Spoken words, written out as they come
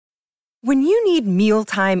When you need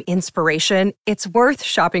mealtime inspiration, it's worth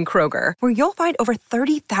shopping Kroger, where you'll find over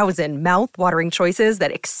 30,000 mouth-watering choices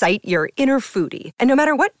that excite your inner foodie. And no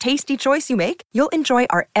matter what tasty choice you make, you'll enjoy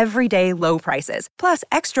our everyday low prices, plus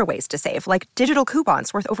extra ways to save, like digital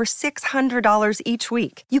coupons worth over $600 each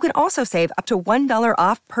week. You can also save up to $1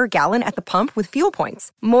 off per gallon at the pump with fuel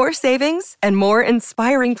points. More savings and more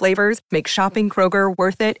inspiring flavors make shopping Kroger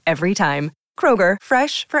worth it every time. Kroger,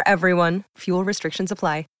 fresh for everyone. Fuel restrictions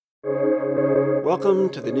apply. Welcome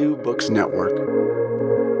to the New Books Network.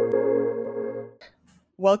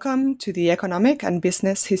 Welcome to the Economic and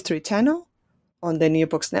Business History channel on the New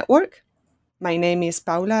Books Network. My name is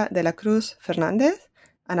Paula de la Cruz Fernandez,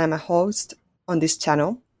 and I'm a host on this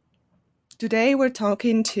channel. Today we're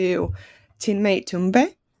talking to Chinmay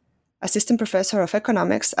Tumbe, Assistant Professor of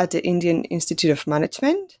Economics at the Indian Institute of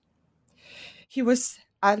Management. He was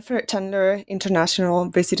Alfred Chandler International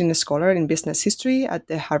Visiting Scholar in Business History at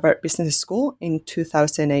the Harvard Business School in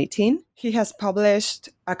 2018. He has published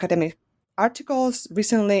academic articles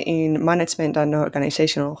recently in Management and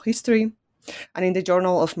Organizational History and in the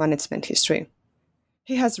Journal of Management History.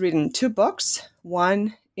 He has written 2 books,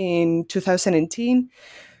 one in 2018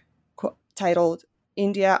 titled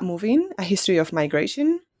India Moving, A History of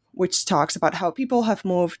Migration, which talks about how people have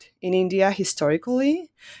moved in India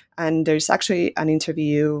historically. And there's actually an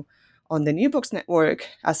interview on the New Books Network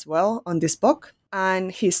as well on this book.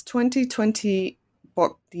 And his 2020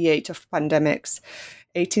 book, The Age of Pandemics,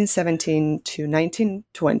 1817 to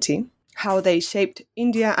 1920, How They Shaped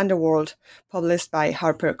India and the World, published by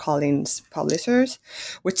HarperCollins Publishers,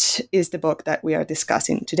 which is the book that we are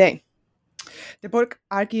discussing today. The book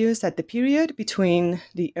argues that the period between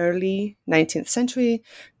the early 19th century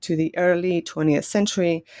to the early 20th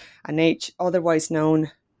century, an age otherwise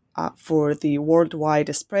known for the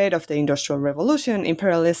worldwide spread of the Industrial Revolution,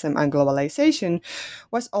 imperialism, and globalization,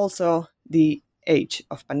 was also the age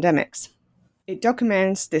of pandemics. It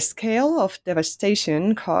documents the scale of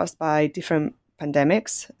devastation caused by different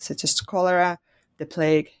pandemics, such as cholera, the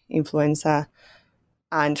plague, influenza,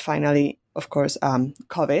 and finally, of course,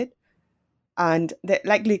 COVID, and the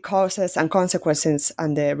likely causes and consequences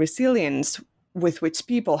and the resilience with which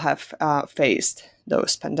people have faced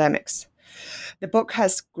those pandemics. The book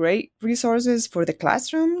has great resources for the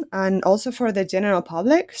classroom and also for the general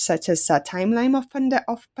public, such as a timeline of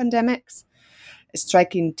pandemics,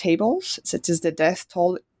 striking tables, such as the death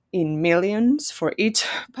toll in millions for each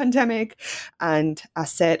pandemic, and a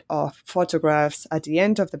set of photographs at the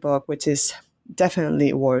end of the book, which is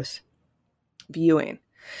definitely worth viewing.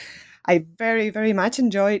 I very, very much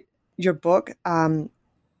enjoyed your book, Dr.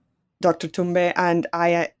 Tumbe, and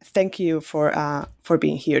I thank you for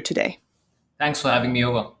being here today. Thanks for having me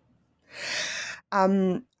over.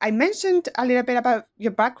 I mentioned a little bit about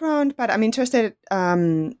your background, but I'm interested,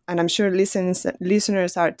 and I'm sure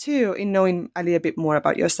listeners are too, in knowing a little bit more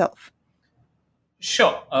about yourself.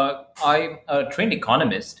 Sure. I'm a trained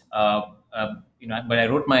economist, but I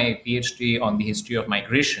wrote my PhD on the history of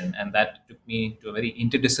migration, and that took me to a very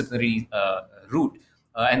interdisciplinary route.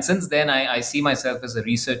 And since then, I see myself as a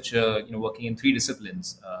researcher, working in 3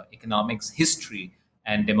 disciplines: economics, history,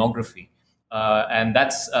 and demography. And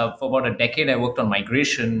that's for about a decade. I worked on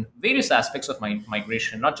migration, various aspects of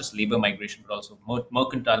migration, not just labor migration, but also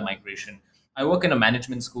mercantile migration. I work in a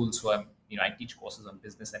management school, so I teach courses on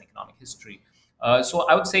business and economic history. So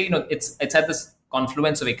I would say, it's at this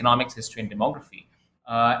confluence of economics, history, and demography.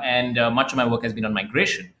 And much of my work has been on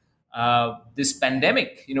migration. This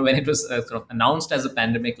pandemic, when it was sort of announced as a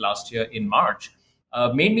pandemic last year in March,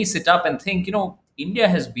 made me sit up and think, India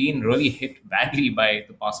has been really hit badly by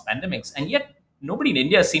the past pandemics, and yet nobody in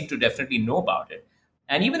India seemed to definitely know about it.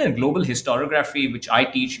 And even in global historiography, which I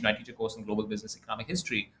teach, I teach a course in global business economic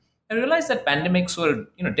history, I realized that pandemics were,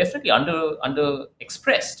 definitely under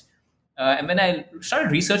expressed. And when I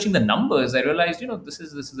started researching the numbers, I realized, this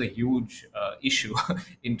is a huge issue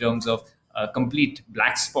in terms of a complete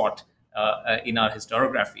black spot in our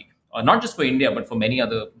historiography. Not just for India, but for many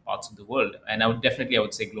other parts of the world. And I would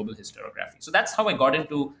say global historiography. So that's how I got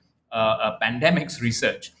into pandemics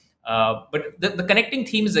research. But the connecting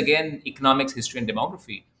theme is, again, economics, history, and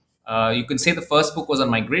demography. You can say the first book was on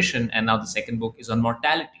migration, and now the second book is on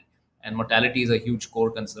mortality. And mortality is a huge core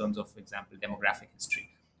concern of, for example, demographic history.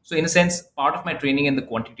 So in a sense, part of my training in the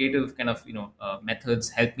quantitative kind of methods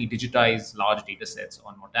helped me digitize large data sets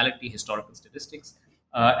on mortality, historical statistics.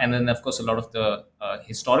 And then, of course, a lot of the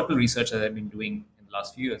historical research that I've been doing in the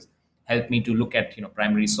last few years helped me to look at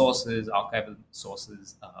primary sources, archival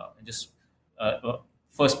sources, and just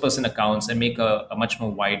first-person accounts, and make a much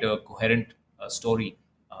more wider, coherent story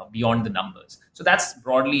beyond the numbers. So that's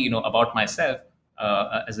broadly, about myself.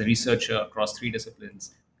 as a researcher across three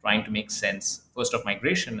disciplines, trying to make sense first of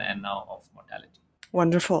migration and now of mortality.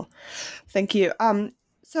 Wonderful. Thank you.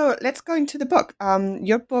 So let's go into the book.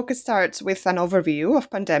 Your book starts with an overview of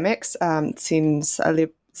pandemics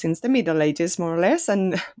since the Middle Ages, more or less,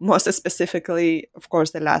 and most specifically, of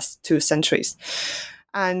course, the last 2 centuries.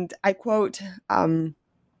 And I quote,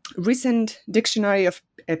 recent dictionary of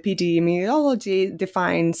epidemiology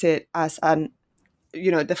defines it as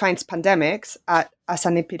defines pandemics as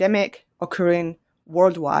an epidemic occurring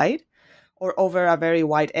worldwide or over a very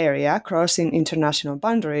wide area, crossing international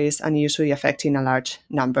boundaries and usually affecting a large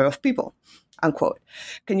number of people, unquote.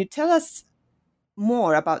 Can you tell us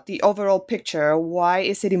more about the overall picture? Why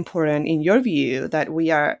is it important, in your view, that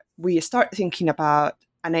we start thinking about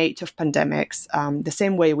an age of pandemics the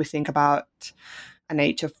same way we think about an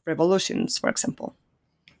age of revolutions, for example?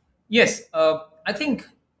 Yes, I think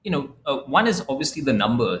one is obviously the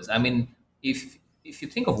numbers. I mean, if you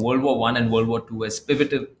think of World War I and World War II as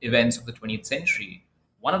pivotal events of the 20th century,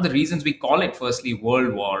 one of the reasons we call it, firstly,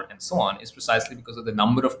 World War and so on, is precisely because of the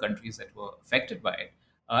number of countries that were affected by it,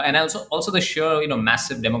 and also the sheer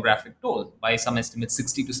massive demographic toll. By some estimates,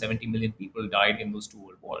 60 to 70 million people died in those 2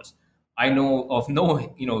 world wars. I know of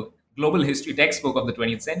no global history textbook of the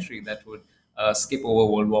 20th century that would skip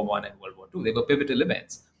over World War I and World War II. They were pivotal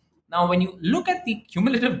events. Now, when you look at the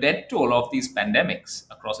cumulative death toll of these pandemics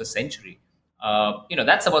across a century,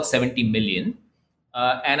 that's about 70 million.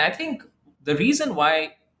 And I think the reason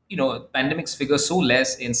why, pandemics figure so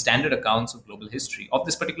less in standard accounts of global history of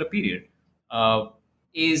this particular period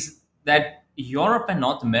is that Europe and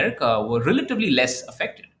North America were relatively less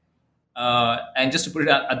affected. And just to put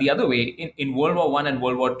it the other way, in World War I and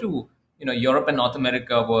World War II, Europe and North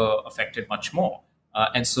America were affected much more.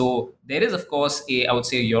 And so there is, of course, I would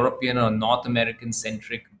say, a European or North American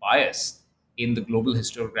centric bias in the global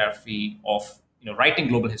historiography of, writing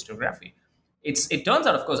global historiography. It turns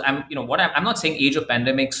out, of course, I'm not saying age of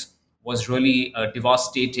pandemics was really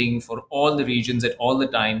devastating for all the regions at all the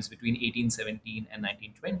times between 1817 and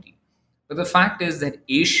 1920. But the fact is that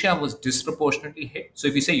Asia was disproportionately hit. So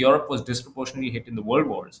if you say Europe was disproportionately hit in the world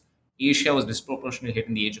wars, Asia was disproportionately hit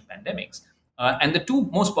in the age of pandemics. And the 2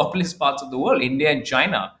 most populous parts of the world, India and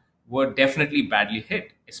China, were definitely badly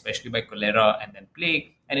hit, especially by cholera and then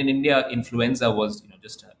plague. And in India, influenza was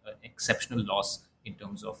just an exceptional loss in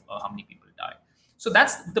terms of how many people died. So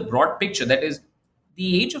that's the broad picture. That is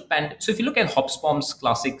the age of pandemic. So if you look at Hobsbawm's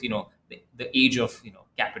classic, the age of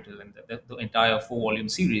Capital and the entire 4-volume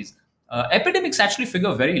series, epidemics actually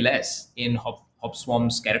figure very less in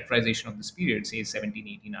Hobsbawm's characterization of this period, say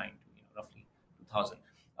 1789 to roughly 2000.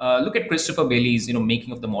 Look at Christopher Bailey's,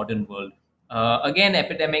 Making of the Modern World. Again,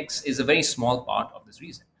 epidemics is a very small part of this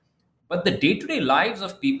reason. But the day-to-day lives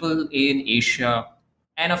of people in Asia,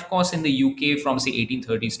 and of course in the UK from say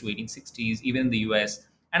 1830s to 1860s, even in the US,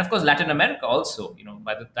 and of course Latin America also.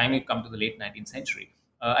 By the time you come to the late 19th century,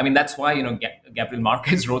 that's why Gabriel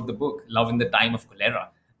Marquez wrote the book Love in the Time of Cholera.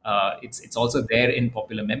 It's also there in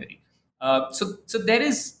popular memory. So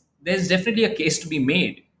there's definitely a case to be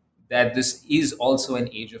made that this is also an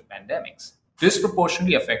age of pandemics,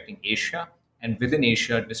 disproportionately affecting Asia, and within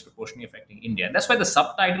Asia, disproportionately affecting India. And that's why the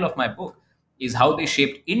subtitle of my book is How They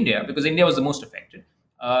Shaped India, because India was the most affected,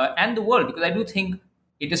 and the world, because I do think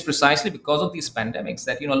it is precisely because of these pandemics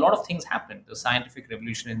that a lot of things happened. The scientific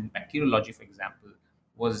revolution in bacteriology, for example,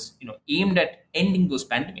 was aimed at ending those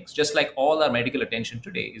pandemics, just like all our medical attention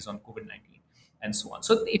today is on COVID-19 and so on.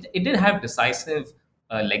 So it did have decisive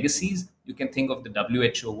legacies. You can think of the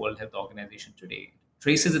WHO, World Health Organization today,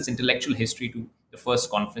 traces its intellectual history to the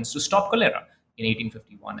first conference to stop cholera in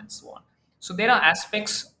 1851 and so on. So there are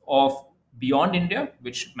aspects of beyond India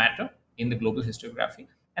which matter in the global historiography.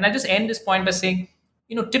 And I just end this point by saying,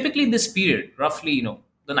 typically in this period, roughly,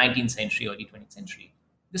 the 19th century, early 20th century,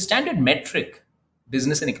 the standard metric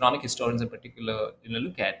business and economic historians in particular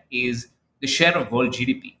look at is the share of world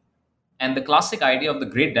GDP. And the classic idea of the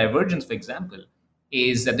Great Divergence, for example,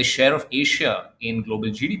 is that the share of Asia in global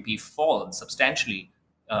GDP falls substantially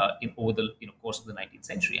over the course of the 19th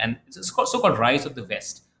century. And it's a so-called rise of the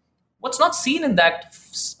West. What's not seen in that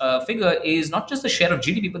figure is not just the share of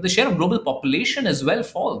GDP, but the share of global population as well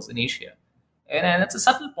falls in Asia. And that's a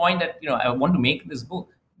subtle point that I want to make in this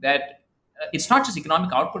book, that it's not just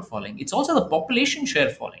economic output falling, it's also the population share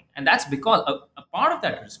falling. And that's because a part of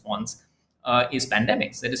that response is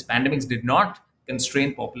pandemics. That is, pandemics did not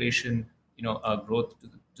constrain population growth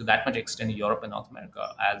to that much extent in Europe and North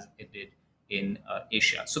America as it did in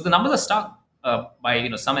Asia. So the numbers are stark. By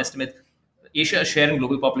some estimates, Asia's share in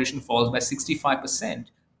global population falls by 65%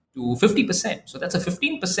 to 50%. So that's a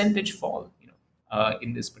 15 percentage fall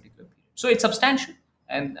in this particular period. So it's substantial,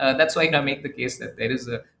 and that's why I make the case that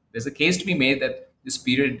there's a case to be made that this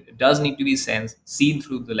period does need to be seen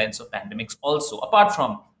through the lens of pandemics also, apart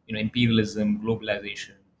from imperialism,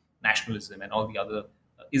 globalization, nationalism, and all the other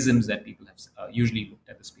isms that people have usually looked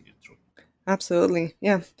at this period through. Absolutely,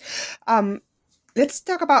 yeah. Let's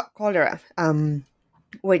talk about cholera,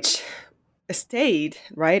 which stayed,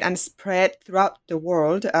 right, and spread throughout the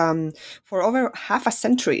world for over half a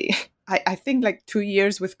century. I think like 2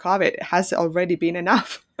 years with COVID has already been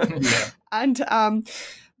enough. Yeah. And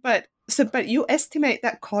but you estimate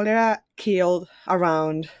that cholera killed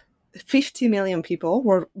around 50 million people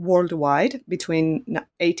worldwide between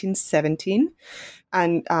 1817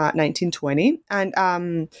 and 1920. And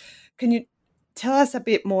can you tell us a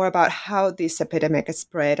bit more about how this epidemic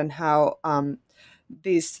spread and how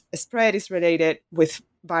this spread is related with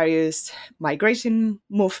various migration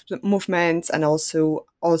movements, and also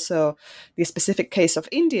the specific case of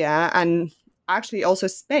India, and actually also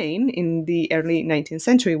Spain in the early 19th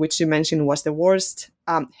century, which you mentioned was the worst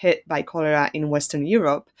hit by cholera in Western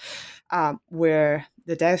Europe, where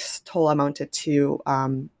the death toll amounted to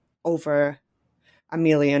over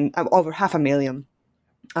half a million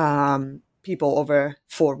people over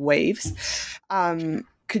 4 waves.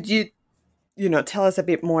 Could you tell us a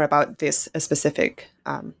bit more about this specific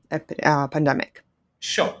pandemic?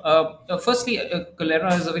 Sure. Firstly,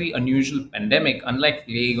 cholera is a very unusual pandemic. Unlike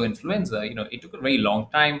plague or influenza, it took a very long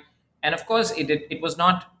time, and of course, it was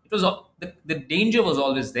not. It was the danger was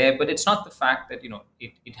always there, but it's not the fact that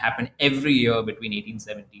it happened every year between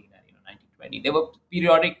 1817 and 1920. There were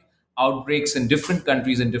periodic outbreaks in different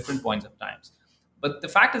countries in different points of times. But the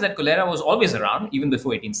fact is that cholera was always around, even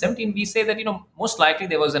before 1817. We say that most likely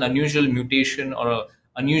there was an unusual mutation or a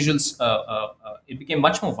unusual. It became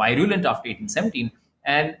much more virulent after 1817,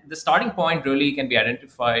 and the starting point really can be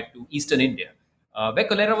identified to Eastern India, where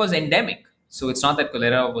cholera was endemic. So it's not that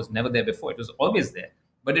cholera was never there before; it was always there,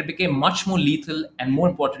 but it became much more lethal and, more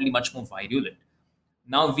importantly, much more virulent.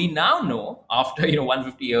 Now we know after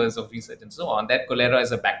 150 years of research and so on that cholera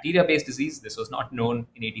is a bacteria-based disease. This was not known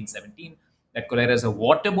in 1817. That cholera is a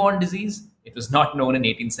waterborne disease. It was not known in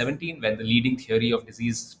 1817 when the leading theory of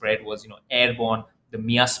disease spread was airborne, the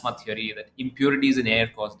miasma theory that impurities in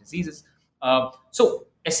air cause diseases. So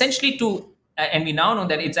essentially, and we now know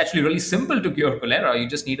that it's actually really simple to cure cholera. You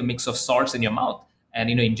just need a mix of salts in your mouth and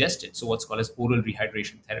ingest it. So what's called as oral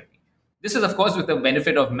rehydration therapy. This is, of course, with the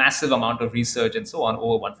benefit of massive amount of research and so on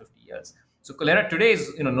over 150 years. So cholera today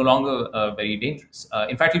is no longer very dangerous.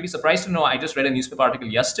 In fact, you'll be surprised to know I just read a newspaper article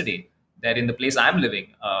yesterday that in the place I'm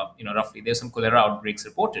living, roughly, there's some cholera outbreaks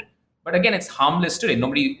reported. But again, it's harmless today.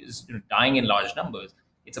 Nobody is dying in large numbers.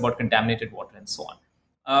 It's about contaminated water and so on.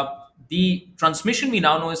 The transmission we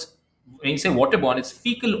now know is, when you say waterborne, it's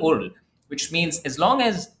fecal oral, which means as long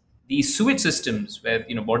as the sewage systems where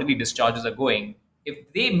bodily discharges are going, if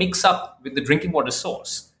they mix up with the drinking water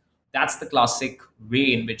source, that's the classic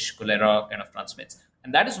way in which cholera kind of transmits.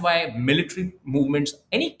 And that is why military movements,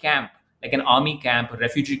 any camp, like an army camp, a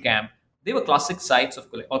refugee camp, they were classic sites of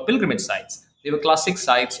or pilgrimage sites. They were classic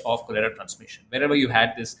sites of cholera transmission. Wherever you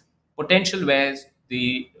had this potential where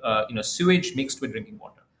the sewage mixed with drinking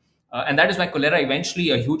water, and that is why cholera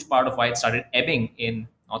eventually, a huge part of why it started ebbing in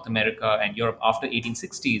North America and Europe after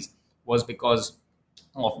 1860s was because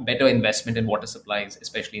of better investment in water supplies,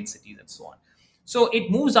 especially in cities and so on. So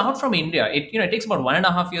it moves out from India. It takes about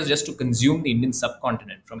 1.5 years just to consume the Indian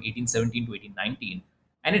subcontinent from 1817 to 1819,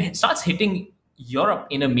 and it starts hitting Europe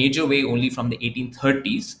in a major way only from the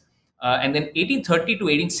 1830s. And then 1830 to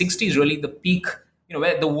 1860 is really the peak,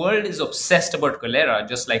 where the world is obsessed about cholera,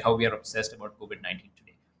 just like how we are obsessed about COVID-19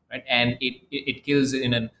 today, right? And it kills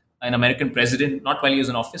in an American president, not while he was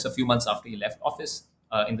in office, a few months after he left office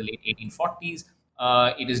in the late 1840s.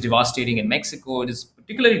 It is devastating in Mexico. It is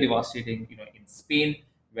particularly devastating, in Spain,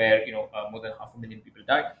 where more than 500,000 people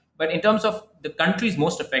died. But in terms of the countries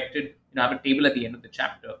most affected, I have a table at the end of the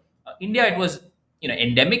chapter. India, it was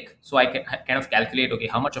endemic, so I can kind of calculate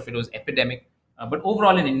how much of it was epidemic. But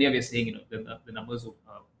overall in India, we're saying the numbers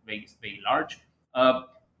are very very large.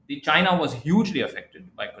 The China was hugely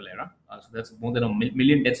affected by cholera, so that's more than a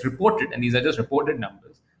million deaths reported, and these are just reported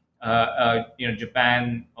numbers.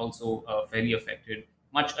 Japan also fairly affected.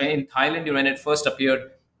 Much in Thailand, when it first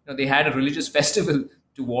appeared, they had a religious festival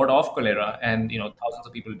to ward off cholera, and thousands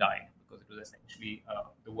of people died because it was essentially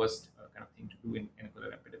the worst kind of thing to do in a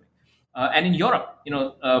cholera epidemic. And in Europe,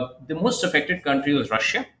 the most affected country was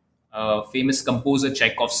Russia. Famous composer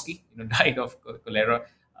Tchaikovsky, died of cholera,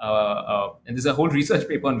 and there's a whole research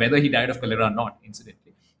paper on whether he died of cholera or not,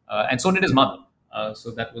 incidentally. And so did his mother.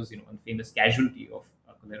 So that was, a famous casualty of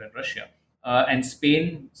cholera in Russia. and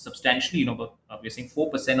Spain substantially, but we're saying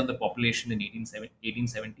 4% of the population in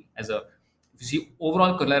 1870 as a, if you see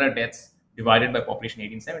overall cholera deaths divided by population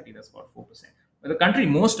 1870, that's about 4%. But the country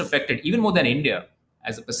most affected, even more than India,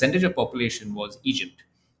 as a percentage of population was Egypt.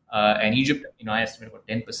 And Egypt, I estimate about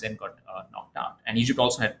 10% got knocked out. And Egypt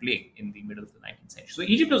also had plague in the middle of the 19th century. So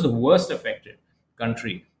Egypt was the worst affected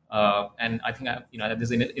country. And I think,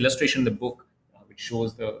 there's an illustration in the book which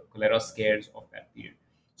shows the cholera scares of that period.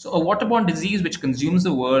 So a waterborne disease which consumes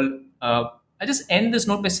the world. I just end this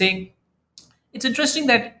note by saying it's interesting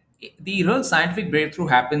that the real scientific breakthrough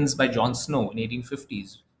happens by John Snow in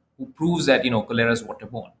 1850s, who proves that cholera is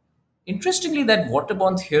waterborne. Interestingly, that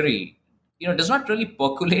waterborne theory does not really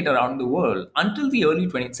percolate around the world until the early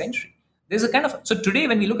 20th century. There's a kind of, so today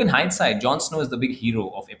when we look in hindsight, John Snow is the big hero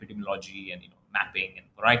of epidemiology and mapping and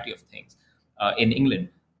variety of things in England.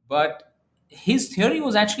 But his theory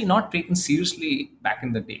was actually not taken seriously back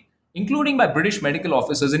in the day, including by British medical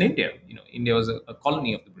officers in India. India was a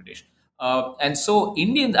colony of the British. And so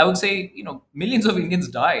Indians, I would say, millions of Indians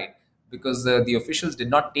died because the officials did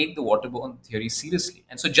not take the waterborne theory seriously.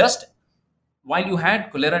 And so just while you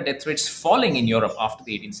had cholera death rates falling in Europe after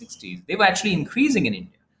the 1860s, they were actually increasing in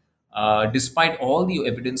India, despite all the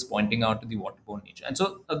evidence pointing out to the waterborne nature. And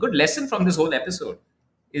so a good lesson from this whole episode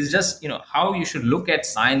is just, how you should look at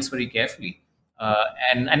science very carefully,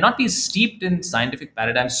 and not be steeped in scientific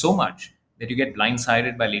paradigms so much that you get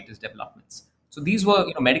blindsided by latest developments. So these were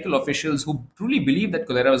medical officials who truly believed that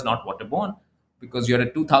cholera was not waterborne, because you're a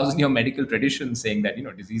 2,000-year medical tradition saying that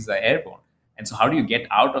diseases are airborne. And so how do you get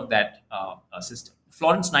out of that system?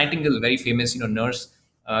 Florence Nightingale, a very famous nurse,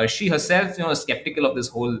 she herself was skeptical of this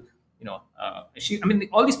whole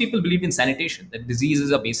all these people believed in sanitation, that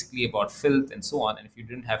diseases are basically about filth and so on, and if you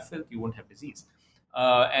didn't have filth you won't have disease.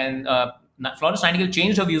 And Florence Nightingale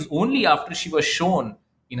changed her views only after she was shown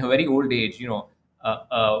in her very old age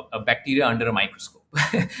a bacteria under a microscope,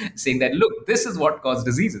 saying that, look, this is what caused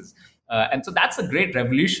diseases. And so that's a great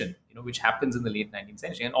revolution, which happens in the late 19th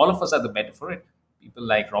century. And all of us are the better for it. People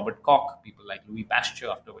like Robert Koch, people like Louis Pasteur,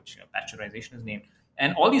 after which pasteurization is named.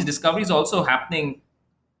 And all these discoveries also happening.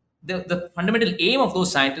 The fundamental aim of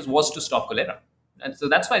those scientists was to stop cholera. And so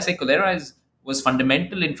that's why I say cholera was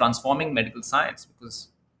fundamental in transforming medical science, because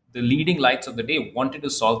the leading lights of the day wanted to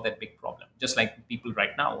solve that big problem, just like people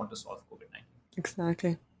right now want to solve COVID-19.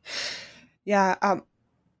 Exactly. Yeah.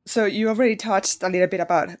 So you already touched a little bit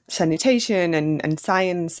about sanitation and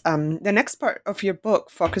science. The next part of your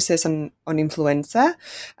book focuses on influenza,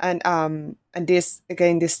 and this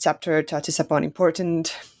chapter touches upon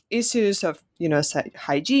important issues of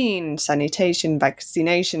hygiene, sanitation,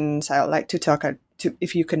 vaccinations. I'd like to talk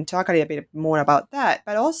if you can talk a little bit more about that.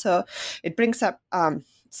 But also, it brings up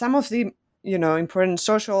some of the important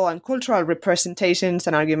social and cultural representations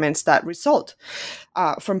and arguments that result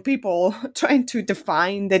from people trying to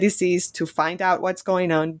define the disease, to find out what's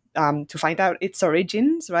going on, to find out its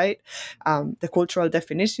origins, right? The cultural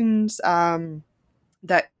definitions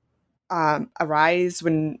that arise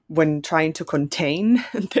when trying to contain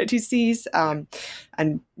the disease and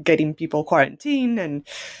getting people quarantined. And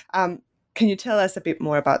can you tell us a bit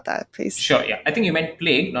more about that, please? Sure, yeah. I think you meant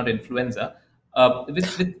plague, not influenza.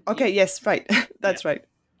 Okay, yes, right. That's right.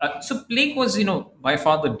 So plague was, by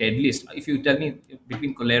far the deadliest. If you tell me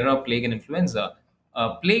between cholera, plague, and influenza,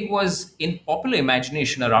 plague was in popular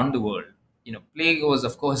imagination around the world. Plague was,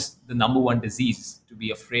 of course, the number one disease to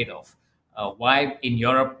be afraid of. Why in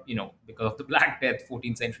Europe, because of the Black Death,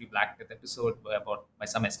 14th century Black Death episode, where about, by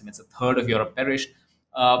some estimates, a third of Europe perished.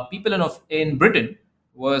 People in Britain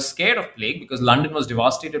were scared of plague because London was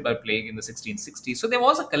devastated by plague in the 1660s. So there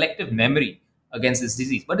was a collective memory against this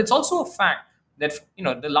disease. But it's also a fact that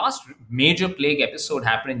the last major plague episode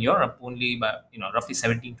happened in Europe only by roughly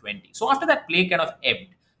 1720. So after that, plague kind of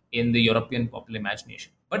ebbed in the European popular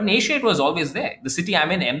imagination. But in Asia, it was always there. The city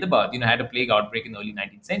I'm in, Ahmedabad, had a plague outbreak in the early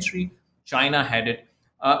 19th century. China had it.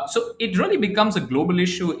 So it really becomes a global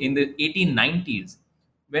issue in the 1890s,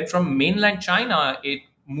 when from mainland China it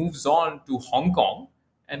moves on to Hong Kong.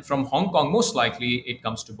 And from Hong Kong, most likely, it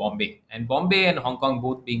comes to Bombay. And Bombay and Hong Kong,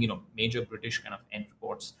 both being major British kind of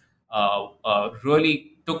entreports,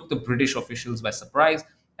 really took the British officials by surprise.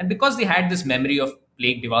 And because they had this memory of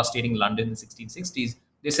plague devastating London in the 1660s,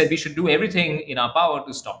 they said we should do everything in our power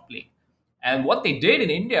to stop plague. And what they did in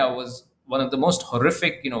India was one of the most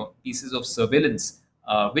horrific, pieces of surveillance,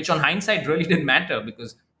 which on hindsight really didn't matter,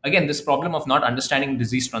 because again, this problem of not understanding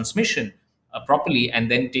disease transmission properly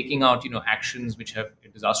and then taking out actions which have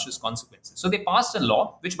disastrous consequences. So they passed a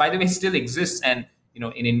law, which by the way still exists, and in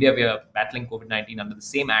India we are battling COVID-19 under the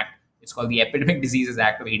same act, It's called the Epidemic Diseases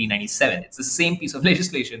Act of 1897. It's the same piece of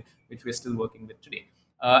legislation which we're still working with today.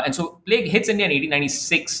 And so plague hits India in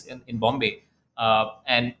 1896 in Bombay,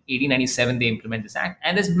 and 1897 they implement this act,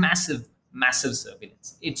 and there's massive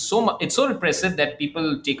surveillance. It's so repressive that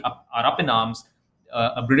people are up in arms.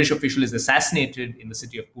 A British official is assassinated in the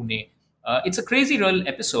city of Pune. It's a crazy real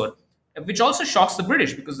episode, which also shocks the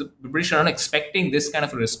British because the British are not expecting this kind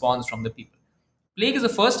of a response from the people. Plague is the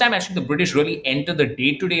first time actually the British really enter the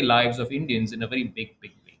day-to-day lives of Indians in a very big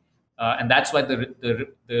way, and that's why the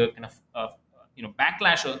kind of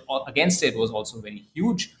backlash against it was also very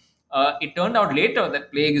huge. It turned out later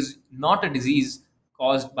that plague is not a disease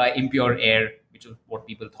caused by impure air, which is what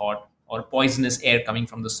people thought, or poisonous air coming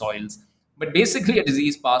from the soils, but basically a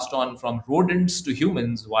disease passed on from rodents to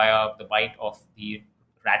humans via the bite of the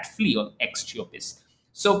rat flea or X.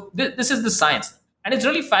 So this is the science, and it's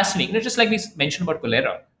really fascinating. Just like we mentioned about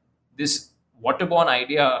cholera, this waterborne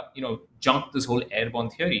idea, junked this whole airborne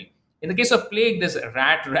theory. In the case of plague, this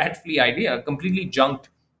rat flea idea completely junked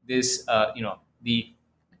this, the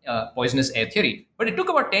poisonous air theory. But it took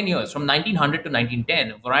about 10 years, from 1900 to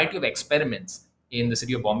 1910, a variety of experiments in the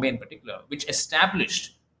city of Bombay in particular, which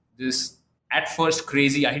established this at first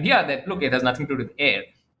crazy idea that, look, it has nothing to do with air.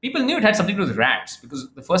 People knew it had something to do with rats,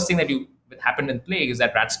 because the first thing that happened in plague is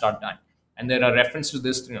that rats start dying. And there are references to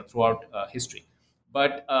this throughout history,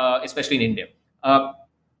 but especially in India.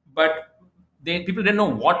 But people didn't know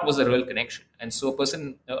what was the real connection. And so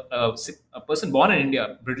a person born in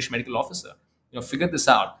India, British medical officer, figured this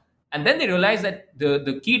out. And then they realized that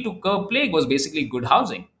the key to curb plague was basically good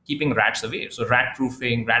housing, keeping rats away. So rat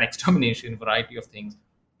proofing, rat extermination, variety of things.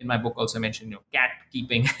 In my book also I mentioned cat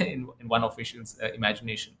keeping in one official's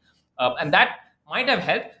imagination. And that might have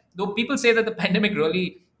helped, though people say that the pandemic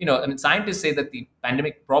really, scientists say that the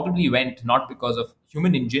pandemic probably went not because of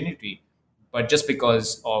human ingenuity, but just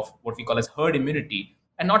because of what we call as herd immunity,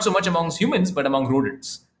 and not so much amongst humans, but among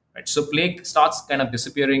rodents. Right? So plague starts kind of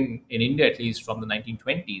disappearing in India, at least from the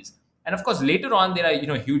 1920s. And of course, later on, there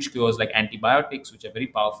are huge cures like antibiotics, which are very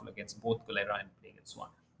powerful against both cholera and plague and so on.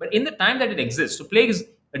 But in the time that it exists, so plague is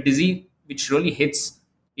a disease which really hits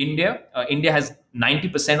India. India has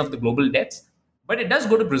 90% of the global deaths, but it does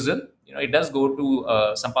go to Brazil. It does go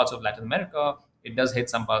to some parts of Latin America. It does hit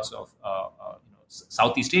some parts of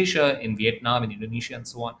Southeast Asia, in Vietnam, in Indonesia, and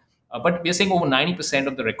so on. But we're saying over 90%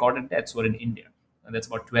 of the recorded deaths were in India, and that's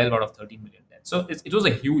about 12 out of 13 million deaths. So it was a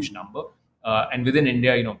huge number, and within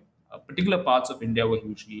India, particular parts of India were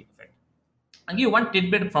hugely affected. I'll give you one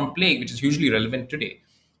tidbit from plague, which is hugely relevant today.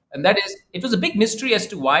 And that is, it was a big mystery as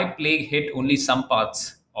to why plague hit only some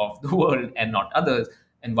parts of the world and not others,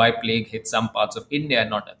 and why plague hit some parts of India and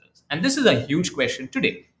not others. And this is a huge question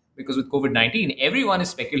today, because with COVID-19, everyone is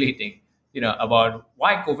speculating, about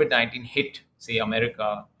why COVID-19 hit, say,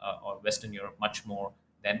 America or Western Europe much more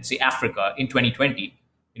than, say, Africa in 2020.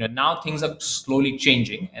 Now things are slowly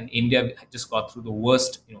changing, and India just got through the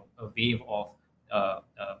worst, wave of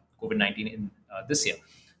COVID-19 in this year.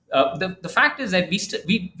 The fact is that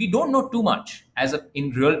we don't know too much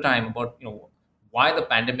in real time about why the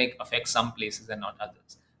pandemic affects some places and not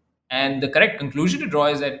others. And the correct conclusion to draw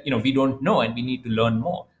is that we don't know, and we need to learn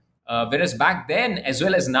more. Whereas back then, as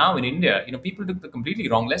well as now in India, people took the completely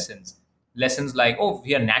wrong lessons. Lessons like, oh,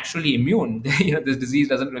 we are naturally immune. This disease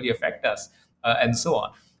doesn't really affect us, and so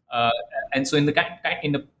on. And so in the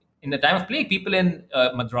time of plague, people in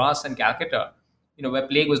Madras and Calcutta, where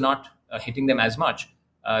plague was not hitting them as much,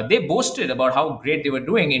 they boasted about how great they were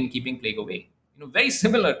doing in keeping plague away. Very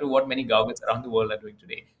similar to what many governments around the world are doing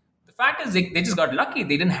today. The fact is, they just got lucky.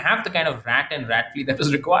 They didn't have the kind of rat and rat flea that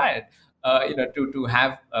was required, to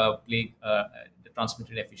have plague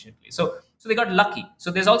transmitted efficiently. So they got lucky. So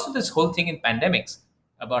there's also this whole thing in pandemics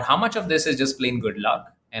about how much of this is just plain good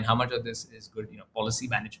luck and how much of this is good, policy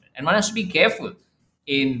management. And one has to be careful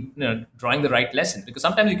in drawing the right lesson, because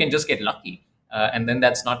sometimes you can just get lucky, and then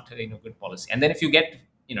that's not good policy. And then if you get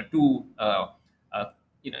too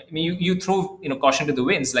you throw caution to the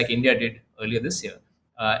winds like India did earlier this year,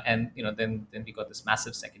 and then we got this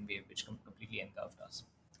massive second wave which completely engulfed us.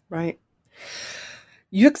 Right.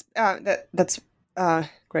 That's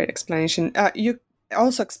great explanation. You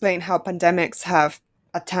also explain how pandemics have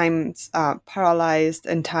at times paralyzed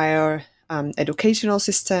entire educational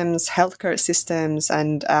systems, healthcare systems,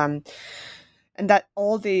 and that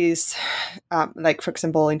all these, like for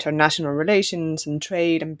example, international relations and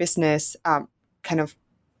trade and business, kind of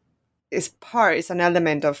is an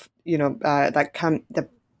element of that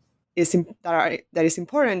is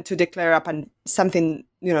important to declare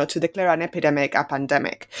to declare an epidemic a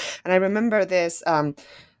pandemic. And I remember this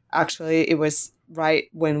Actually, it was right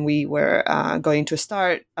when we were going to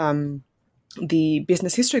start the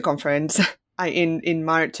Business History Conference in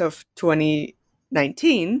March of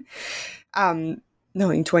 2019. No,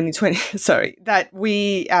 in 2020. Sorry, that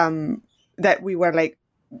we were like,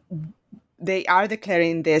 they are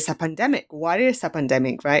declaring this a pandemic. What is a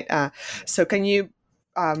pandemic, right? So can you,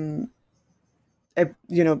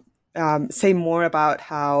 say more about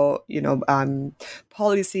how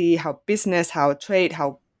policy, how business, how trade,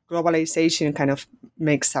 how globalization kind of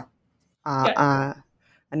makes up an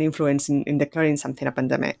influence in declaring something a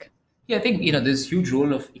pandemic? Yeah, I think there's a huge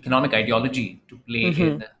role of economic ideology to play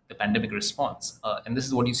in the pandemic response, and this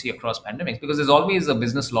is what you see across pandemics because there's always a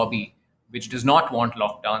business lobby which does not want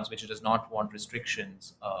lockdowns, which does not want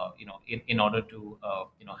restrictions, in order to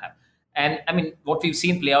have. And I mean, what we've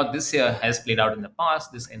seen play out this year has played out in the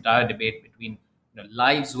past. This entire debate between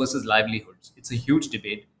lives versus livelihoods. It's a huge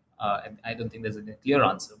debate, and I don't think there's a clear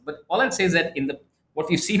answer. But all I'd say is that in the what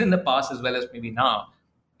we've seen in the past as well as maybe now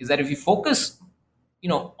is that if you focus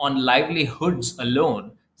on livelihoods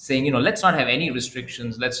alone, saying, let's not have any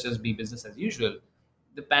restrictions, let's just be business as usual,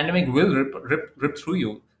 the pandemic will rip through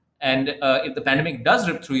you. And if the pandemic does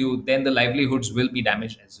rip through you, then the livelihoods will be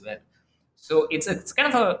damaged as well. So it's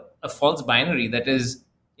kind of a false binary that is,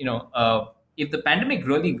 if the pandemic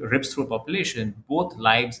really rips through a population, both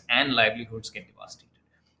lives and livelihoods get devastated.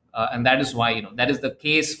 And that is why, that is the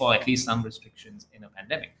case for at least some restrictions in a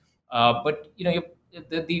pandemic. But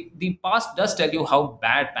the past does tell you how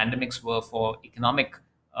bad pandemics were for economic,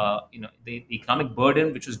 the economic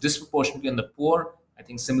burden, which was disproportionately on the poor. I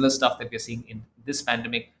think similar stuff that we're seeing in this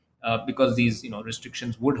pandemic, because these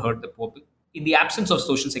restrictions would hurt the poor. In the absence of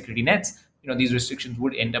social security nets, these restrictions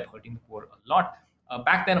would end up hurting the poor a lot.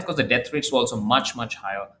 Back then, of course, the death rates were also much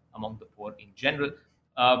higher among the poor in general.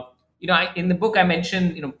 In the book I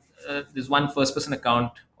mentioned, there's one first-person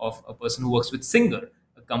account of a person who works with Singer,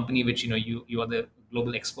 a company which you are the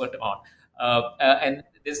global expert on, and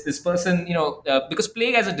this person, because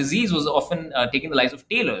plague as a disease was often taking the lives of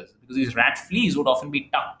tailors, because these rat fleas would often be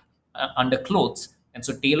tucked under clothes, and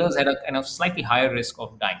so tailors had a kind of slightly higher risk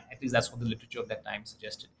of dying. At least that's what the literature of that time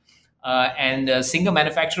suggested. And Singer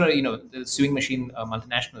manufacturer, the sewing machine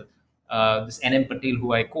multinational, this N.M. Patel,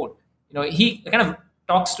 who I quote, he kind of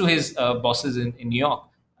talks to his bosses in New York,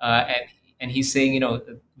 and he's saying,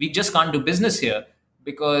 we just can't do business here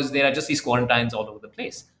because there are just these quarantines all over the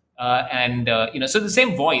place. So the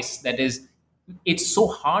same voice that is, it's so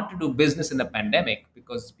hard to do business in the pandemic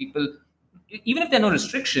because people, even if there are no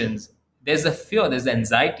restrictions, there's the fear, there's the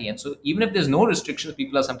anxiety. And so even if there's no restrictions,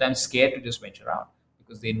 people are sometimes scared to just venture out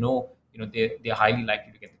because they know, they're highly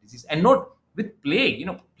likely to get the disease. And note, with plague,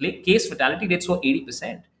 plague case fatality rates were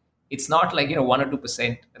 80%. It's not like 1 or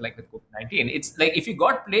 2% like with COVID-19. It's like if you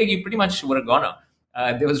got plague, you pretty much were a goner.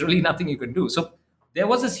 There was really nothing you could do. So there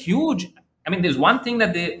was this huge. I mean, there's one thing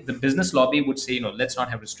that the business lobby would say, let's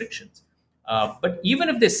not have restrictions. But even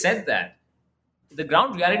if they said that, the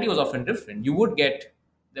ground reality was often different. You would get.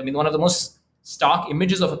 I mean, one of the most stark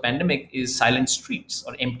images of a pandemic is silent streets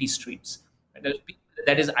or empty streets.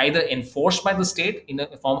 That is either enforced by the state in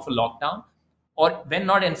a form of a lockdown, or when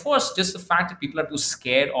not enforced, just the fact that people are too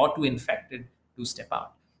scared or too infected to step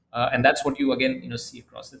out. And that's what you again see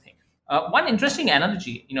across the thing. One interesting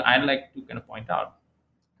analogy I'd like to kind of point out.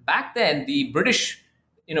 Back then, the British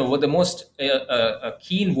were the most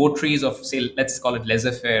keen votaries of, say, let's call it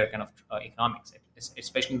laissez-faire kind of economics,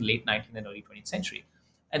 especially in the late 19th and early 20th century.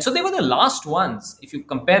 And so they were the last ones, if you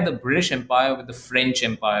compare the British Empire with the French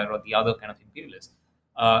Empire or the other kind of imperialists,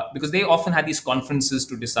 because they often had these conferences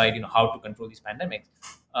to decide, how to control these pandemics.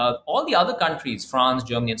 All the other countries, France,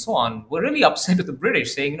 Germany, and so on, were really upset with the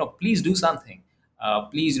British, saying, please do something.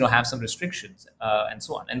 Please, have some restrictions, and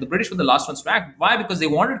so on. And the British were the last ones to act. Why? Because they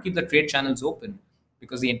wanted to keep the trade channels open,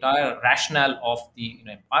 because the entire rationale of the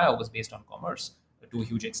empire was based on commerce to a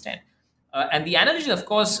huge extent. And the analogy, of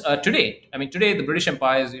course, today the British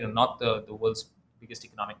Empire is not the world's biggest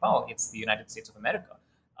economic power. It's the United States of America.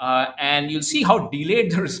 And you'll see how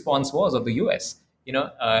delayed the response was of the US,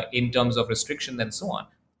 in terms of restrictions and so on.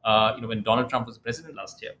 When Donald Trump was president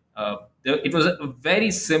last year, it was a very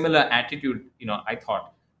similar attitude, I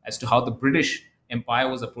thought, as to how the British Empire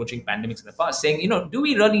was approaching pandemics in the past, saying, do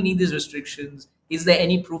we really need these restrictions? Is there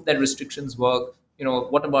any proof that restrictions work?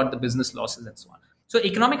 What about the business losses and so on? So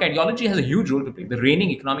economic ideology has a huge role to play. The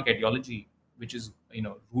reigning economic ideology, which is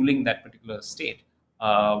ruling that particular state,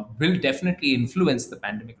 will definitely influence the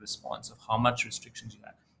pandemic response of how much restrictions you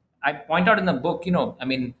have. I point out in the book,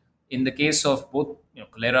 in the case of both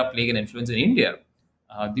cholera, plague, and influenza in India,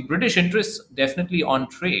 the British interests definitely on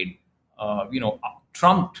trade,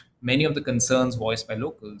 trumped many of the concerns voiced by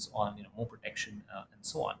locals on more protection and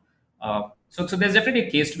so on. So there's definitely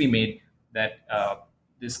a case to be made that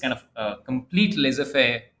this kind of complete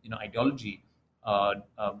laissez-faire ideology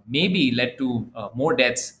maybe led to more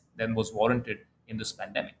deaths than was warranted in those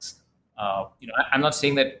pandemics. I'm not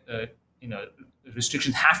saying that you know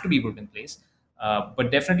restrictions have to be put in place,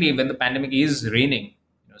 but definitely when the pandemic is reigning,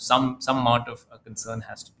 some amount of concern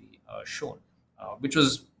has to be shown, which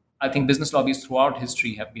was, I think, business lobbies throughout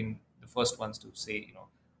history have been the first ones to say,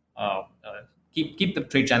 keep the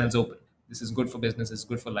trade channels open. This is good for business, it's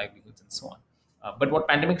good for livelihoods, and so on. But what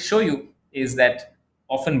pandemics show you is that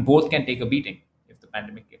often both can take a beating if the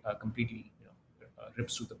pandemic completely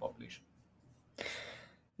rips through the population.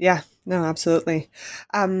 Yeah, no, absolutely.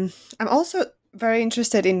 I'm also very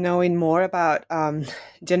interested in knowing more about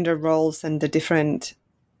gender roles and the different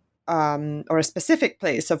or a specific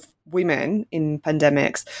place of women in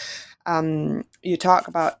pandemics. You talk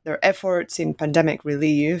about their efforts in pandemic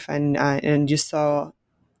relief, and you show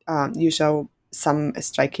some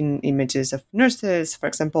striking images of nurses, for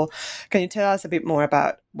example. Can you tell us a bit more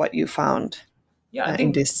about what you found Yeah, I in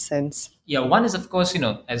think, this sense? yeah, one is, of course,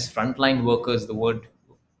 as frontline workers, the word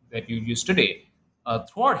that you use today.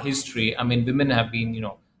 Throughout history, I mean, women have been,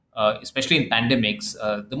 especially in pandemics,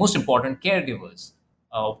 the most important caregivers.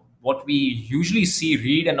 What we usually see,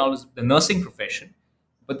 read, and all is the nursing profession,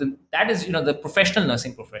 but that is, the professional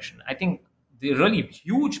nursing profession. I think the really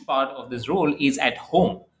huge part of this role is at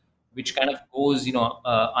home, which kind of goes,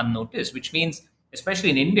 unnoticed. Which means,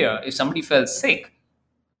 especially in India, if somebody fell sick,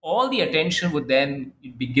 all the attention would then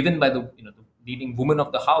be given by the leading woman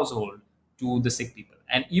of the household to the sick people.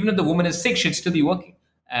 And even if the woman is sick, she'd still be working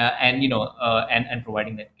and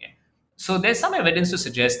providing that care. So there's some evidence to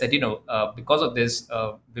suggest that because of this,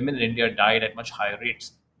 women in India died at much higher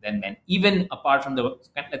rates than men, even apart from the,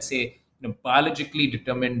 let's say, biologically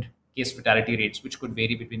determined case fatality rates, which could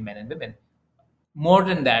vary between men and women. More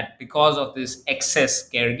than that, because of this excess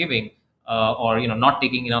caregiving, or not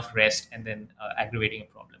taking enough rest, and then aggravating a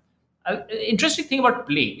problem. Interesting thing about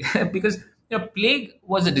plague, because plague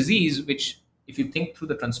was a disease which, if you think through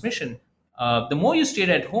the transmission, the more you stayed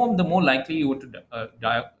at home, the more likely you were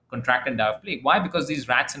to contract and die of plague. Why? Because these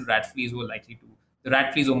rats and rat fleas were the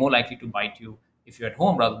rat fleas were more likely to bite you if you're at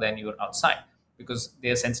home rather than you were outside, because they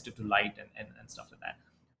are sensitive to light and stuff like that.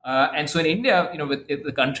 And so in India, with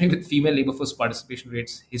the country with female labor force participation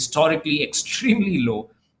rates historically extremely low,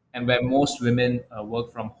 and where most women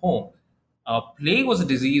work from home, plague was a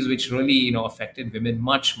disease which really, affected women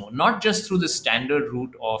much more. Not just through the standard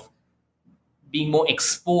route of being more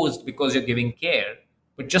exposed because you're giving care,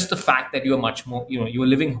 but just the fact that you are much more, you are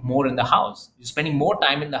living more in the house. You're spending more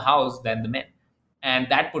time in the house than the men, and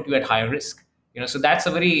that put you at higher risk. So that's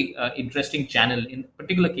a very interesting channel in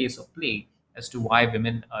particular case of plague as to why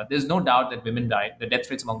women. There's no doubt that women died. The death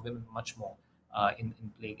rates among women were much more in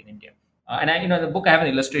plague in India. In the book, I have an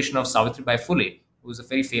illustration of Savitribai Phule, who was a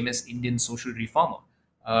very famous Indian social reformer.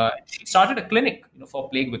 She started a clinic, for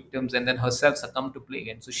plague victims, and then herself succumbed to plague.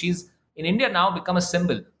 And so she's in India now become a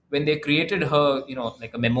symbol. When they created her,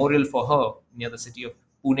 like a memorial for her near the city of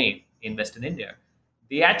Pune in Western India,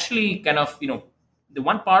 they actually kind of, the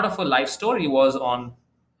one part of her life story was on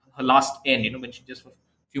her last end, when she just a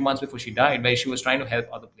few months before she died, where she was trying to help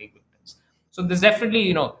other plague victims. So there's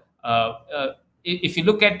definitely, if you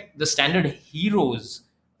look at the standard heroes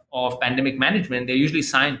of pandemic management, they're usually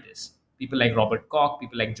scientists, people like Robert Koch,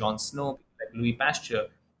 people like John Snow, people like Louis Pasteur.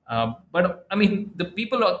 But I mean, the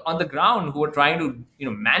people on the ground who are trying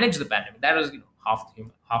to, manage the pandemic, that was,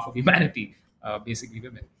 half of humanity, basically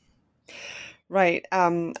women. Right.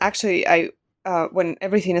 Actually, I when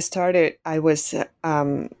everything started, I was,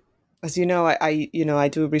 as you know, I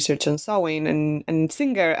do research on sewing and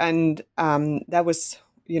Singer, and that was,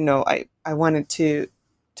 I wanted to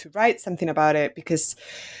write something about it, because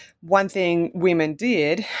one thing women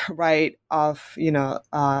did right at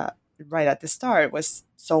the start was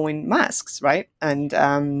sewing masks, right? And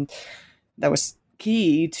that was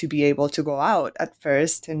key to be able to go out at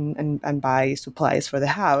first and buy supplies for the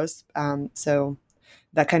house. So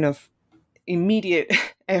that kind of immediate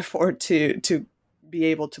effort to be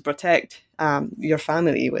able to protect your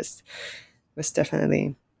family was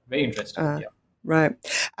definitely very interesting. Yeah. Right.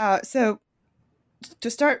 So to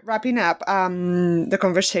start wrapping up the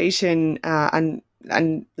conversation, and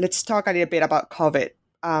let's talk a little bit about COVID.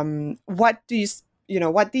 What did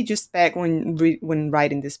you expect when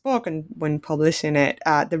writing this book and when publishing it?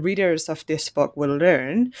 The readers of this book will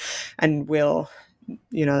learn and will,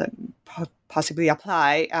 possibly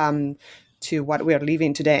apply to what we are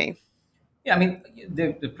living today. Yeah, I mean,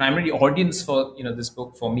 the primary audience for this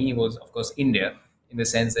book for me was, of course, India. in the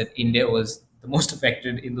sense that India was the most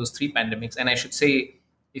affected in those three pandemics. And I should say,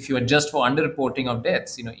 if you adjust for underreporting of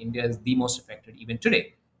deaths, India is the most affected even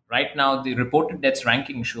today. Right now, the reported deaths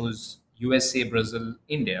ranking shows USA, Brazil,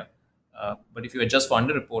 India. But if you adjust for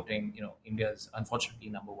underreporting, India is unfortunately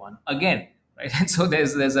number one again, right? And so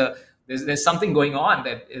there's something going on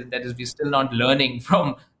that is we're still not learning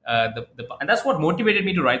from and that's what motivated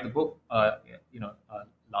me to write the book,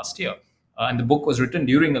 last year. And the book was written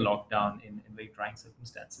during the lockdown in very trying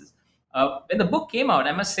circumstances. When the book came out,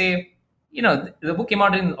 I must say, the book came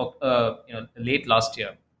out in late last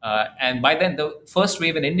year, and by then the first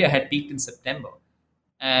wave in India had peaked in September,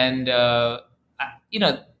 and you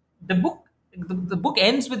know the book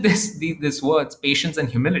ends with this words patience and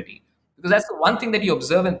humility, because that's the one thing that you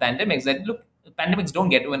observe in pandemics, that look, pandemics don't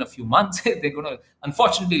get to in a few months. They're going to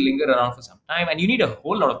unfortunately linger around for some time, and you need a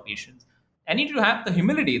whole lot of patience, and you need to have the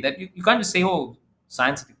humility that you can't just say, oh,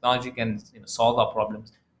 science and technology can solve our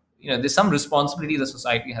problems. There's some responsibility the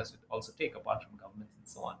society has to also take, apart from governments and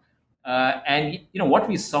so on. And what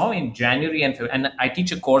we saw in January and February, and I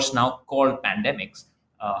teach a course now called Pandemics,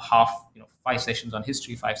 half 5 sessions on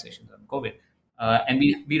history, 5 sessions on COVID, and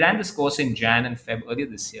we ran this course in Jan and Feb earlier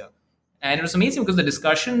this year, and it was amazing because the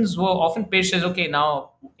discussions were often pitched as, okay,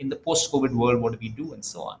 now in the post-COVID world, what do we do, and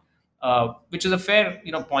so on, which is a fair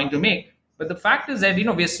point to make. But the fact is that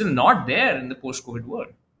we're still not there in the post-COVID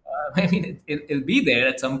world. I mean, it'll be there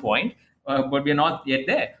at some point, but we're not yet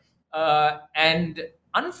there. And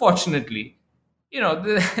unfortunately,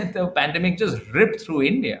 the pandemic just ripped through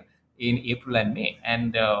India in April and May,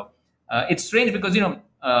 and it's strange because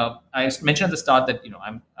I mentioned at the start that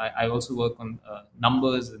I also work on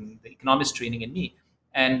numbers and the economist training in me,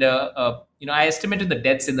 and I estimated the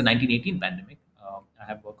deaths in the 1918 pandemic. I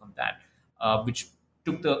have worked on that, which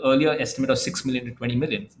took the earlier estimate of 6 million to 20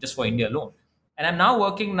 million just for India alone. And I'm now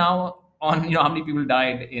working on how many people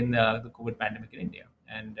died in the COVID pandemic in India,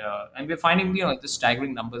 and we're finding the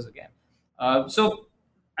staggering numbers again. So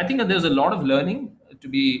I think that there's a lot of learning to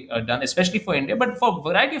be done, especially for India, but for a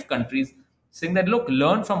variety of countries, saying that, look,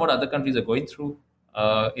 learn from what other countries are going through.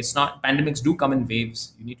 It's not, pandemics do come in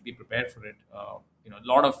waves. You need to be prepared for it. A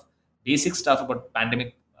lot of basic stuff about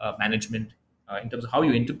pandemic management, in terms of how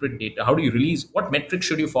you interpret data, how do you release, what metrics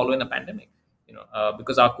should you follow in a pandemic?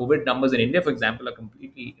 Because our COVID numbers in India, for example, are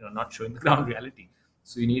completely not showing the ground reality.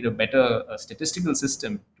 So you need a better statistical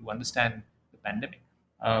system to understand the pandemic.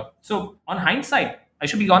 So on hindsight, I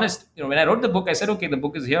should be honest, when I wrote the book, I said, okay, the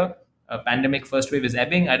book is here. Pandemic first wave is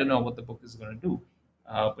ebbing. I don't know what the book is going to do.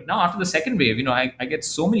 But now after the second wave, I get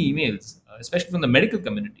so many emails, especially from the medical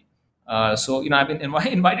community. So I've been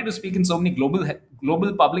invited to speak in so many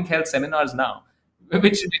global public health seminars now,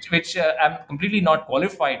 which I'm completely not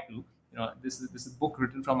qualified to. This is a book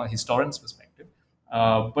written from a historian's perspective,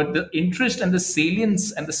 but the interest and the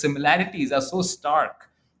salience and the similarities are so stark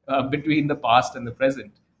between the past and the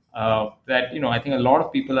present, that I think a lot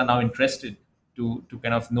of people are now interested to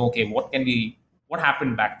kind of know, okay, what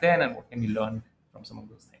happened back then, and what can we learn from some of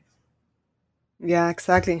those things. Yeah,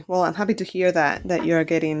 exactly. Well, I'm happy to hear that you're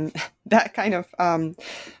getting that kind of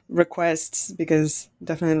requests, because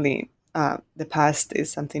definitely the past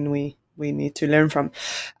is something we need to learn from.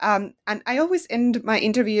 And I always end my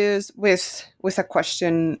interviews with a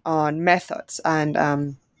question on methods.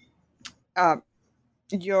 And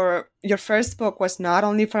your first book was not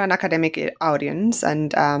only for an academic audience,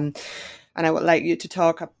 and I would like you to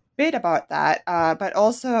talk a bit about that, but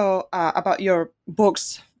also about your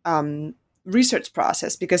book's research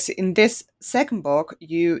process, because in this second book,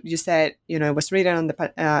 you said it was written on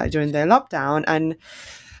during the lockdown, and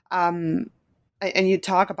you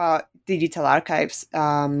talk about digital archives,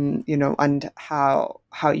 and how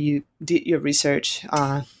you did your research,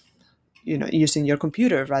 using your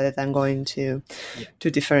computer rather than going to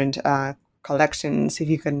different collections. If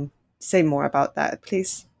you can say more about that,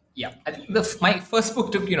 please. Yeah, I think my first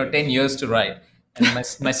book took 10 years to write, and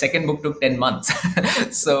my second book took 10 months.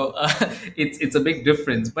 So it's a big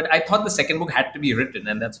difference. But I thought the second book had to be written,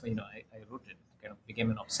 and that's why I wrote it. It kind of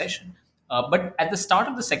became an obsession. But at the start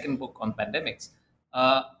of the second book on pandemics,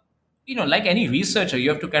 like any researcher, you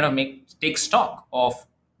have to kind of take stock of,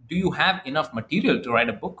 do you have enough material to write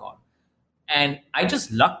a book on? And I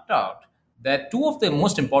just lucked out that two of the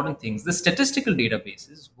most important things, the statistical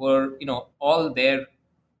databases, were all there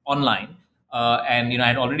online, and I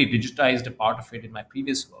had already digitized a part of it in my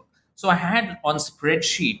previous work. So I had on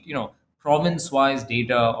spreadsheet, province-wise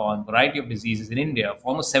data on variety of diseases in India for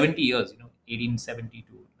almost 70 years, 1870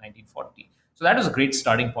 to 1940. So that was a great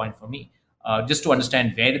starting point for me, just to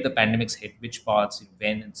understand where did the pandemics hit, which parts,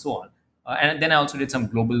 when, and so on. And then I also did some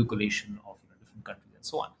global collation of different countries and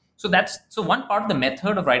so on. So one part of the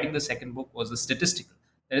method of writing the second book was the statistical.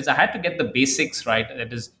 That is, I had to get the basics right.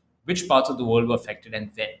 That is, which parts of the world were affected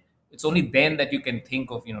and when. It's only then that you can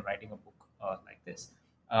think of writing a book like this.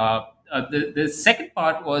 The second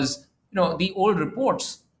part was the old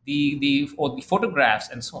reports, or the photographs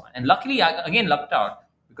and so on. And luckily, I again lucked out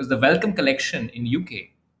because the Wellcome collection in UK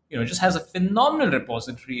just has a phenomenal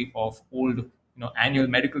repository of old annual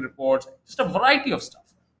medical reports, just a variety of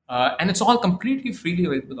stuff, and it's all completely freely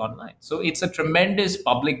available online. So it's a tremendous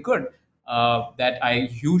public good that I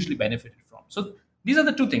hugely benefited from. So these are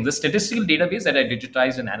the two things: the statistical database that I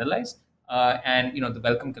digitized and analyzed, and the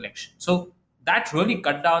Wellcome collection. So that really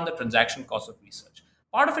cut down the transaction cost of research.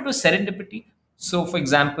 Part of it was serendipity. So, for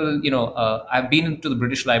example, I've been into the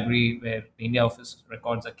British Library where the India Office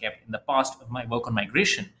records are kept in the past of my work on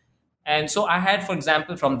migration. And so I had, for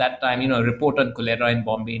example, from that time, a report on cholera in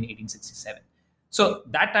Bombay in 1867. So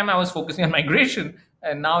that time I was focusing on migration,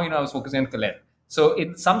 and now, I was focusing on cholera. So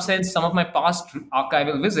in some sense, some of my past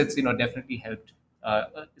archival visits, definitely helped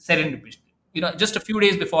serendipity. Just a few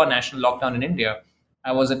days before national lockdown in India,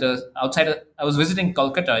 I was I was visiting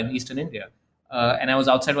Kolkata in eastern India, and I was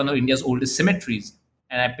outside one of India's oldest cemeteries,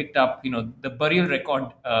 and I picked up, the burial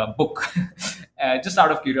record book, just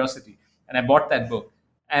out of curiosity, and I bought that book.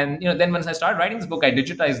 And then once I started writing this book, I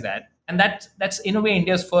digitized that, and that's in a way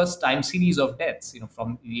India's first time series of deaths,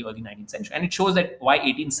 from the early 19th century, and it shows that why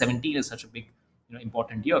 1817 is such a big,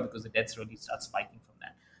 important year, because the deaths really start spiking from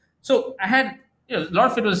that. So I had, a lot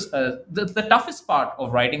of it was the toughest part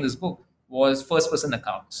of writing this book was first person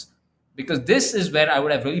accounts, because this is where I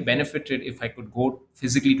would have really benefited if I could go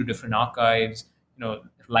physically to different archives,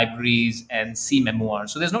 libraries, and see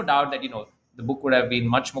memoirs. So there's no doubt that the book would have been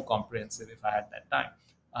much more comprehensive if I had that time.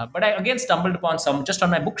 But I again stumbled upon some just on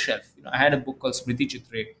my bookshelf. I had a book called Smriti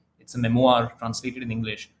Chitre. It's a memoir translated in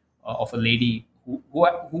English of a lady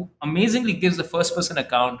who amazingly gives the first person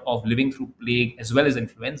account of living through plague as well as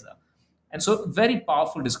influenza. And so, very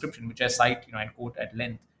powerful description, which I cite, and quote at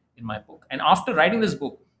length in my book. And after writing this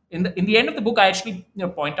book, in the end of the book, I actually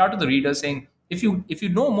point out to the reader saying, if you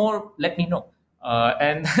know more, let me know.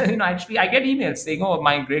 And actually, I get emails saying, "Oh,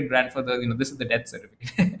 my great grandfather, this is the death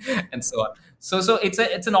certificate," and so on. So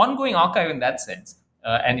it's an ongoing archive in that sense.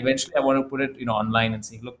 And eventually, I want to put it online and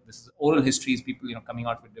say, "Look, this is oral histories, people coming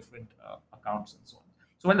out with different accounts and so on."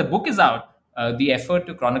 So when the book is out, the effort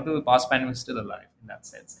to chronicle the past pandemic is still alive in that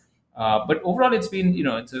sense. But overall, it's been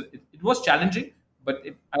it was challenging, but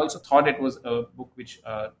I also thought it was a book which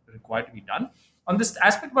required to be done. On this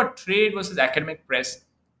aspect about trade versus academic press,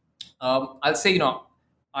 I'll say,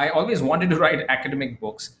 I always wanted to write academic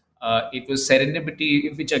books. It was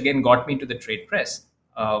serendipity, which again got me into the trade press.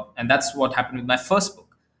 And that's what happened with my first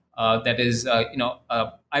book. That is,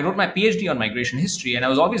 I wrote my PhD on migration history, and I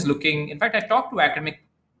was always looking. In fact, I talked to academic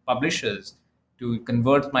publishers to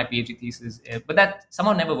convert my PhD thesis, but that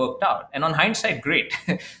somehow never worked out. And on hindsight, great.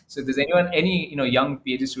 So if there's any young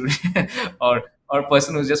PhD student or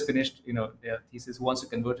person who's just finished their thesis who wants to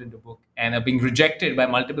convert it into a book and are being rejected by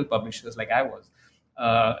multiple publishers like I was,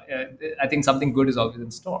 I think something good is always in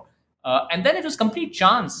store. And then it was complete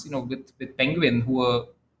chance, with Penguin, who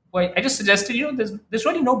I just suggested, there's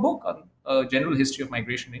really no book on general history of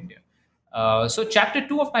migration in India. So chapter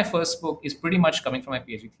 2 of my first book is pretty much coming from my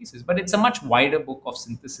PhD thesis, but it's a much wider book of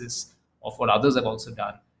synthesis of what others have also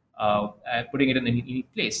done, putting it in a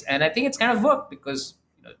unique place. And I think it's kind of worked because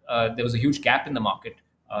there was a huge gap in the market,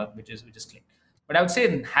 which is clicked. But I would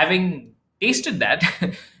say, having tasted that,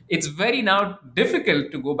 it's very now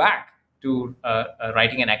difficult to go back to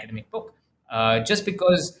writing an academic book, just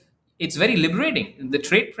because it's very liberating. In the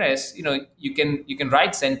trade press, you can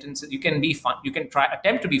write sentences, you can be fun, you can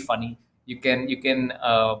attempt to be funny, you can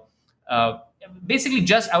basically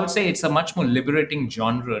just, I would say, it's a much more liberating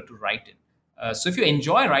genre to write in. So if you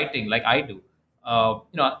enjoy writing like I do,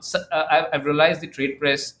 I've realized the trade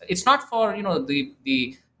press, it's not for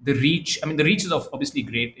the reach. I mean, the reach is obviously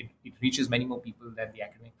great. It reaches many more people than the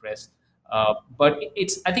academic press. But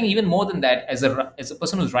it's, I think, even more than that, as a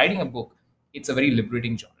person who's writing a book, it's a very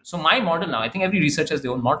liberating genre. So my model now, I think every researcher has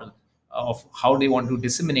their own model of how they want to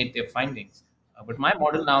disseminate their findings. But my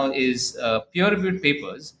model now is peer-reviewed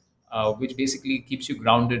papers, which basically keeps you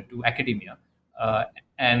grounded to academia,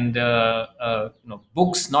 and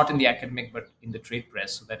books not in the academic but in the trade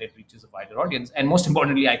press, so that it reaches a wider audience. And most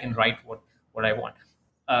importantly, I can write what I want.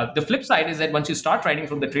 The flip side is that once you start writing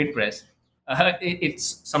from the trade press,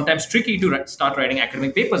 it's sometimes tricky to start writing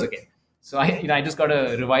academic papers again. So I just got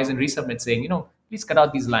to revise and resubmit saying, please cut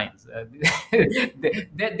out these lines.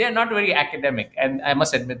 They're not very academic, and I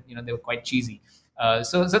must admit, they were quite cheesy.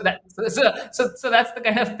 So that's the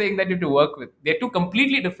kind of thing that you have to work with. They're two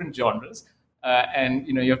completely different genres, and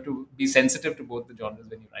you have to be sensitive to both the genres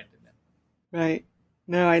when you write in them. Right.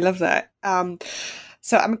 No, I love that.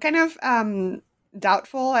 So I'm kind of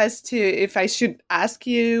doubtful as to if I should ask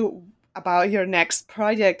you about your next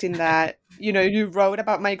project in that, you wrote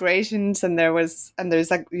about migrations and there's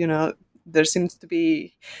like, there seems to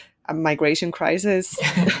be a migration crisis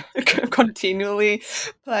continually.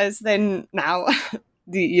 Plus then now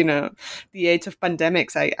the age of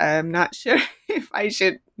pandemics, I'm not sure if I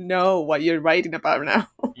should know what you're writing about now.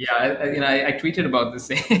 Yeah, I tweeted about this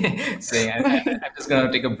saying I'm just going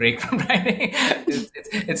to take a break from writing.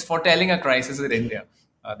 It's foretelling a crisis in India.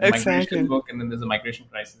 The Exactly. migration book, and then there's a migration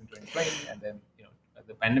crisis in 2020, and then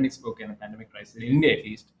the pandemics book and a pandemic crisis in India at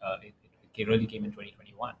least. It really came in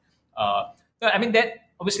 2021. So I mean,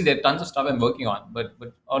 obviously there are tons of stuff I'm working on, but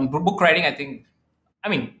on book writing, I think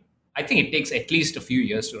it takes at least a few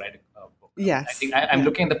years to write a book. Yes. I think I'm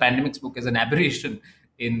looking at the pandemics book as an aberration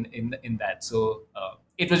in that. So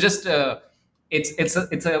it was just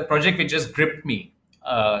it's a project which just gripped me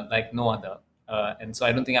like no other, and so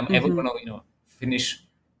I don't think I'm ever going to finish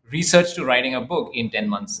research to writing a book in 10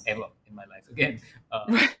 months ever in my life again,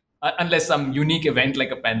 unless some unique event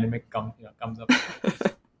like a pandemic comes up.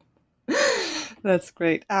 That's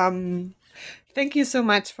great. Thank you so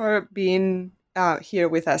much for being here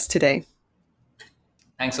with us today.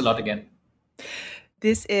 Thanks a lot again.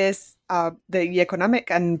 This is the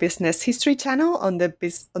Economic and Business History channel on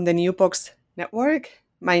the New Books Network.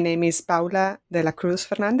 My name is Paula de la Cruz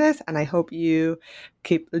Fernandez, and I hope you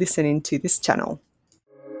keep listening to this channel.